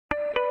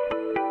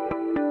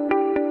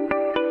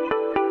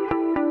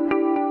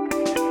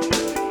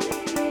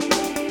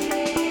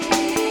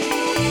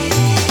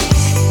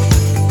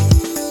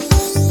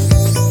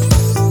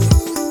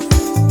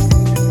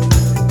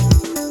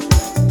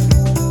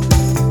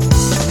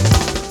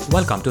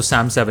Welcome to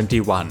Psalm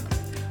 71.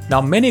 Now,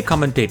 many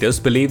commentators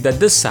believe that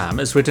this psalm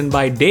is written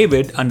by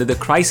David under the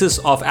crisis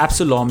of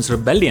Absalom's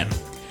rebellion.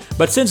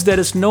 But since there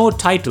is no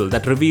title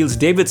that reveals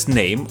David's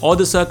name or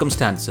the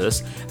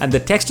circumstances, and the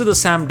text of the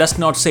psalm does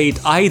not say it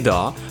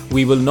either,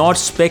 we will not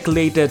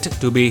speculate it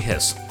to be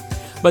his.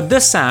 But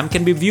this psalm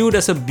can be viewed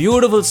as a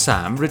beautiful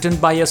psalm written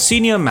by a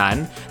senior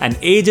man, an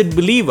aged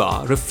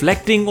believer,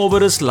 reflecting over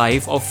his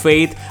life of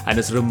faith and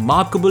his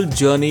remarkable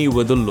journey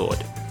with the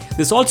Lord.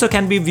 This also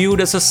can be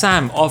viewed as a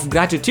psalm of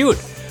gratitude.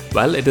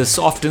 Well, it is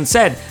often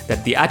said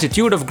that the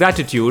attitude of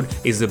gratitude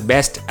is the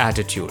best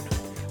attitude.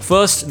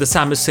 First, the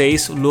psalmist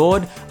says,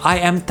 "Lord, I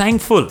am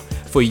thankful,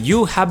 for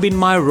you have been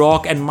my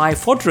rock and my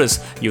fortress.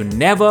 You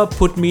never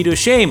put me to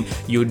shame.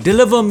 You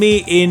deliver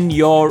me in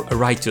your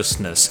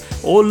righteousness.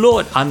 Oh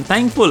Lord, I'm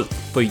thankful,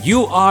 for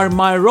you are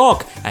my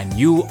rock and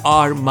you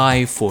are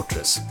my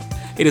fortress."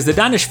 It is the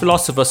Danish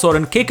philosopher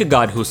Søren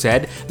Kierkegaard who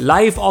said,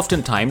 "Life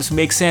oftentimes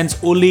makes sense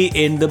only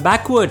in the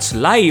backwards."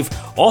 Life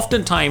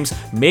oftentimes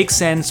makes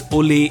sense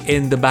only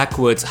in the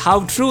backwards.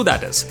 How true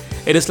that is.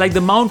 It is like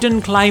the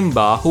mountain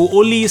climber who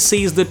only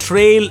sees the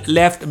trail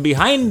left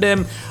behind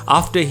him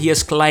after he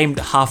has climbed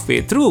halfway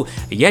through.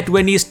 Yet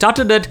when he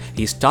started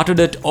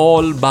it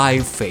all by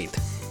faith.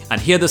 And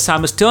here the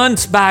psalmist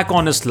turns back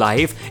on his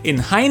life, in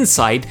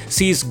hindsight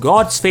sees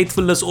God's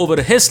faithfulness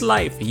over his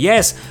life.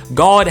 Yes,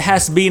 God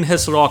has been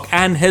his rock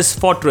and his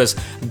fortress.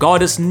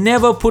 God has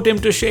never put him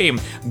to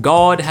shame.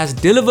 God has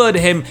delivered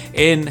him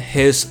in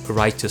his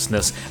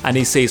righteousness. And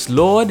he says,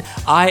 "Lord,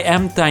 I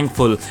am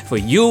thankful, for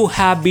you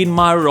have been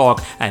my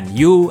rock and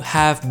you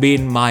have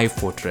been my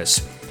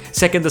fortress."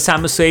 Second, the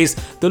psalmist says,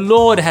 "The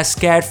Lord has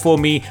cared for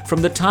me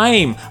from the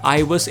time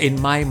I was in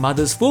my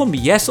mother's womb."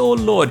 Yes, O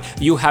Lord,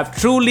 you have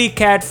truly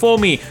cared for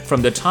me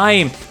from the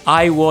time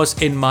I was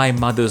in my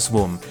mother's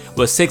womb.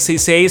 Verse 6, he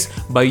says,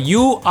 "By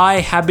you I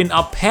have been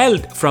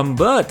upheld from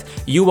birth.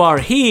 You are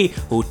he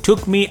who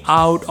took me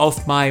out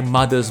of my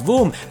mother's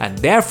womb, and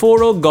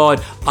therefore, O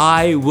God,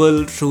 I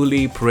will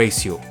truly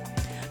praise you."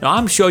 Now,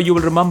 I'm sure you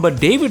will remember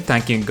David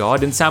thanking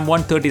God in Psalm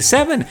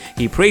 137.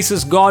 He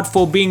praises God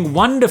for being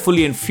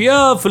wonderfully and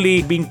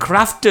fearfully being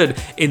crafted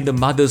in the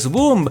mother's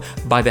womb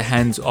by the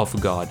hands of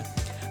God.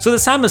 So the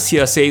psalmist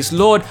here says,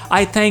 "Lord,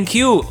 I thank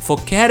you for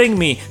carrying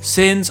me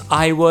since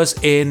I was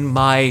in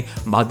my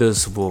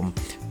mother's womb."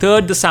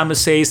 Third, the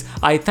psalmist says,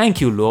 "I thank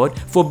you, Lord,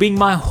 for being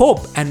my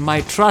hope and my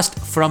trust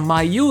from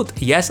my youth."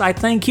 Yes, I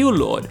thank you,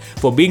 Lord,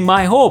 for being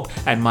my hope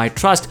and my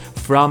trust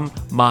from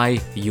my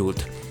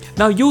youth.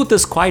 Now, youth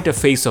is quite a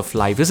phase of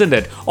life, isn't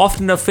it?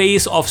 Often a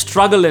phase of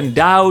struggle and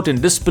doubt and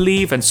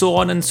disbelief and so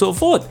on and so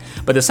forth.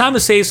 But the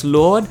psalmist says,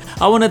 "Lord,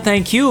 I want to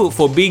thank you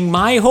for being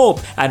my hope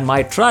and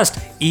my trust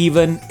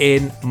even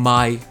in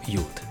my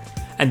youth."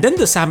 And then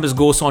the psalmist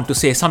goes on to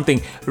say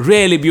something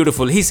really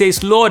beautiful. He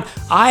says, "Lord,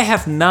 I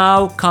have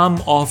now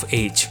come of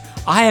age.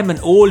 I am an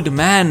old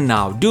man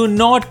now. Do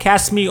not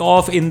cast me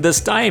off in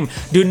this time.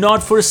 Do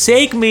not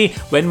forsake me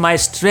when my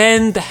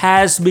strength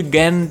has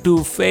begun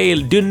to fail.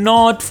 Do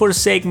not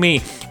forsake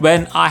me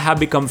when I have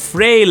become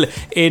frail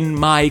in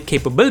my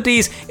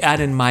capabilities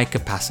and in my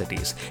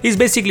capacities." He's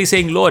basically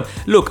saying, "Lord,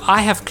 look,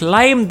 I have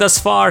climbed thus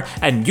far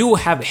and you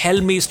have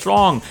held me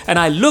strong. And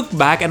I look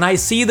back and I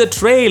see the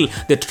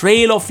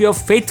trail of your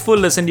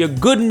faithfulness and your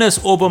goodness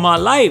over my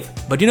life.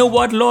 But you know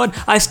what, Lord?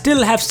 I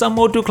still have some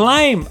more to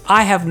climb.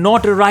 I have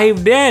not arrived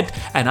yet,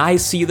 and I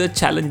see the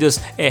challenges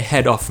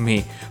ahead of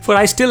me. For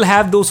I still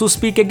have those who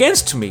speak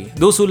against me,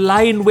 those who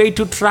lie in wait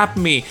to trap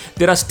me.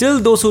 There are still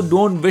those who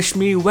don't wish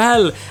me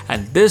well,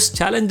 and these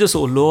challenges,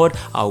 O Lord,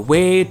 are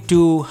way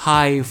too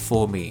high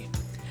for me.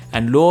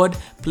 And Lord,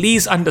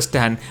 please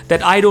understand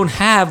that I don't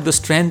have the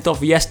strength of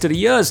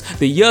yesteryears.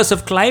 The years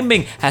of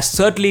climbing has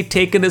certainly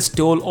taken its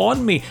toll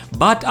on me,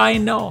 but I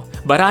know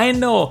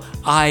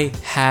I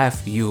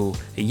have you.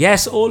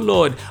 Yes, O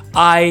Lord,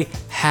 I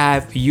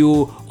have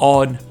you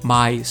on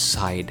my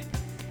side.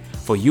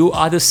 For you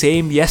are the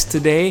same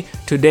yesterday,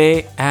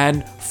 today,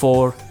 and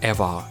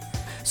forever."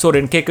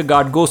 Søren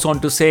Kierkegaard goes on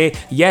to say,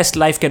 "Yes,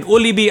 life can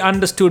only be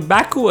understood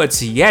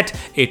backwards, yet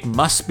it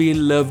must be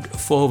lived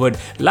forward."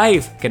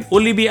 Life can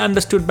only be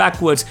understood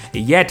backwards,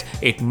 yet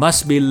it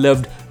must be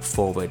lived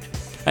forward.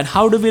 And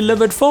how do we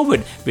live it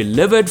forward? We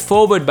live it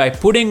forward by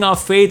putting our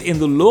faith in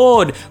the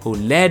Lord who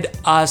led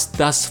us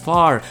thus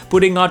far,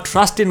 putting our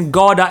trust in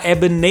God, our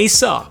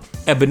Ebenezer.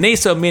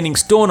 Ebenezer meaning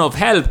stone of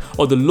help,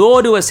 or the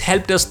Lord who has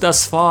helped us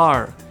thus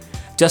far.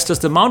 Just as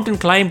the mountain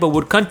climber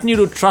would continue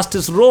to trust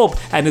his rope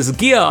and his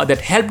gear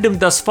that helped him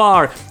thus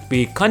far,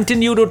 we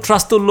continue to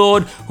trust the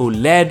Lord who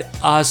led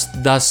us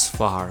thus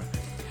far.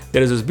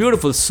 There is this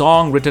beautiful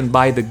song written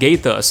by the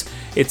Gaithers.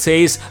 It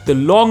says, "The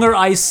longer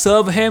I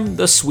serve him,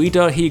 the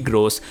sweeter he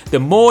grows. The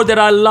more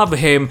that I love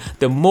him,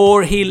 the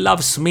more he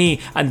loves me,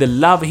 and the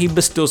love he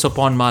bestows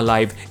upon my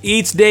life.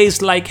 Each day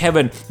is like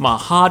heaven. My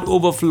heart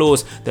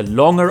overflows. The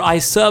longer I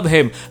serve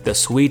him, the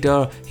sweeter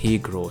he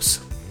grows."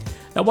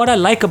 Now, what I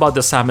like about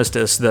the psalmist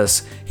is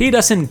this: he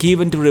doesn't give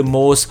into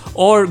remorse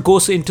or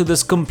goes into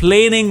this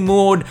complaining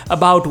mode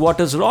about what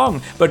is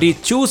wrong, but he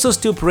chooses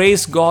to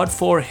praise God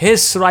for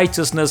his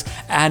righteousness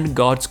and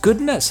God's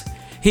goodness.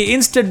 He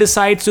instead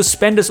decides to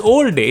spend his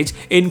old age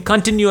in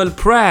continual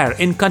prayer,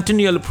 in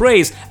continual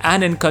praise,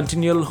 and in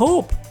continual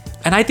hope.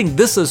 And I think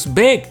this is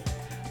big.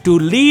 To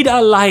lead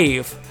our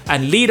life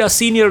and lead our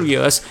senior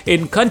years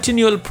in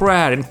continual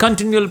prayer, in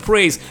continual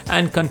praise,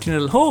 and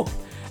continual hope.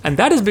 And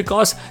that is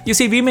because, you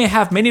see, we may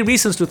have many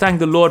reasons to thank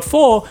the Lord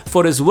for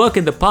his work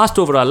in the past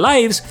over our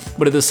lives,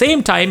 but at the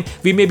same time,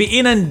 we may be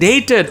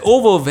inundated,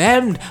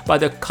 overwhelmed by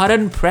the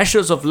current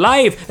pressures of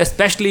life,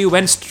 especially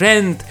when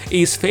strength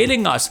is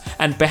failing us.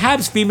 And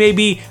perhaps we may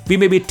be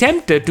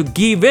tempted to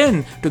give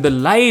in to the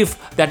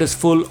life that is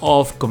full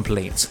of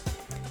complaints.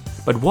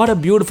 But what a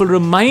beautiful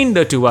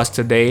reminder to us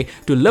today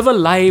to live a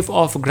life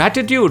of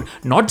gratitude,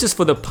 not just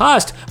for the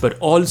past, but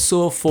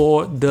also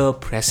for the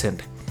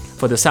present.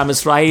 For the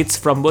psalmist writes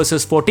from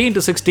verses 14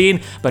 to 16,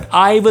 "But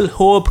I will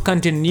hope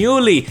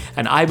continually,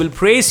 and I will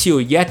praise you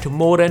yet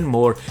more and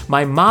more.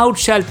 My mouth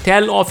shall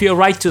tell of your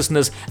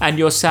righteousness and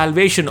your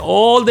salvation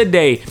all the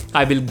day.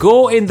 I will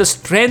go in the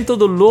strength of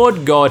the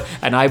Lord God,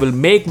 and I will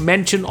make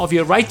mention of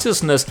your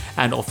righteousness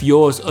and of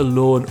yours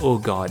alone, O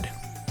God."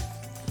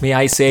 May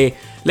I say,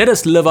 let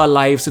us live our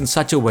lives in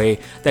such a way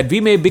that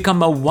we may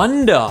become a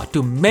wonder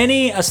to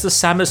many, as the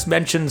psalmist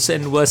mentions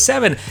in verse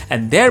 7,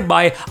 and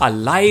thereby our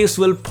lives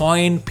will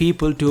point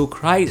people to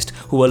Christ,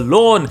 who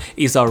alone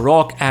is our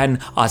rock and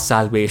our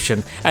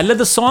salvation. And let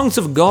the songs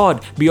of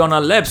God be on our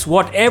lips,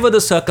 whatever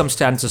the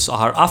circumstances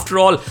are. After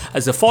all,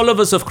 as the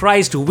followers of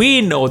Christ,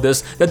 we know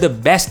this, that the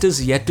best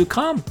is yet to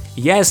come.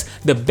 Yes,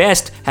 the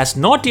best has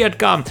not yet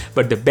come,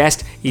 but the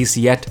best is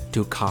yet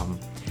to come.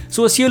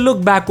 So as you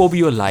look back over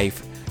your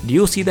life, do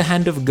you see the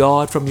hand of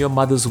God from your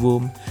mother's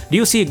womb? Do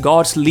you see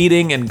God's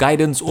leading and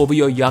guidance over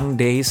your young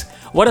days?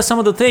 What are some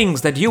of the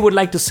things that you would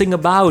like to sing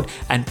about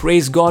and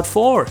praise God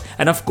for?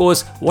 And of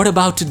course, what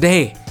about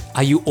today?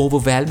 Are you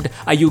overwhelmed?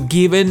 Are you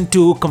given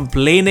to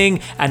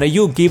complaining? And are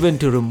you given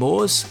to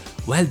remorse?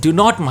 Well, do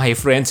not, my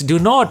friends, do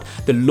not.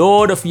 The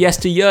Lord of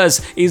yesteryears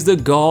is the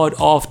God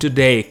of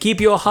today.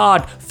 Keep your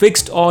heart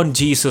fixed on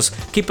Jesus.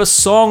 Keep a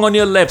song on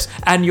your lips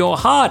and your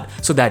heart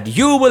so that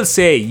you will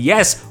say,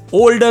 yes,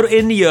 older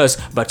in years,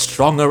 but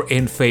stronger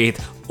in faith.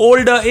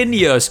 Older in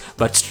years,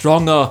 but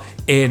stronger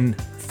in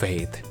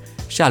faith.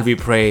 Shall we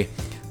pray?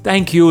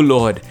 Thank you,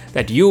 Lord,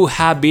 that you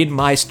have been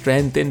my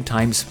strength in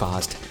times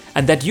past,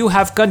 and that you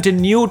have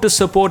continued to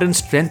support and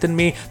strengthen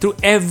me through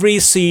every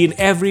scene,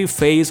 every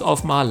phase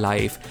of my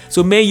life.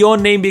 So may your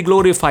name be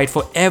glorified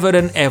forever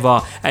and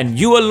ever, and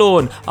you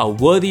alone are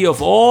worthy of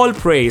all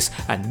praise.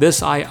 And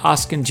this I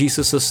ask in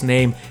Jesus'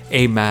 name.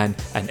 Amen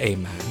and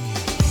amen.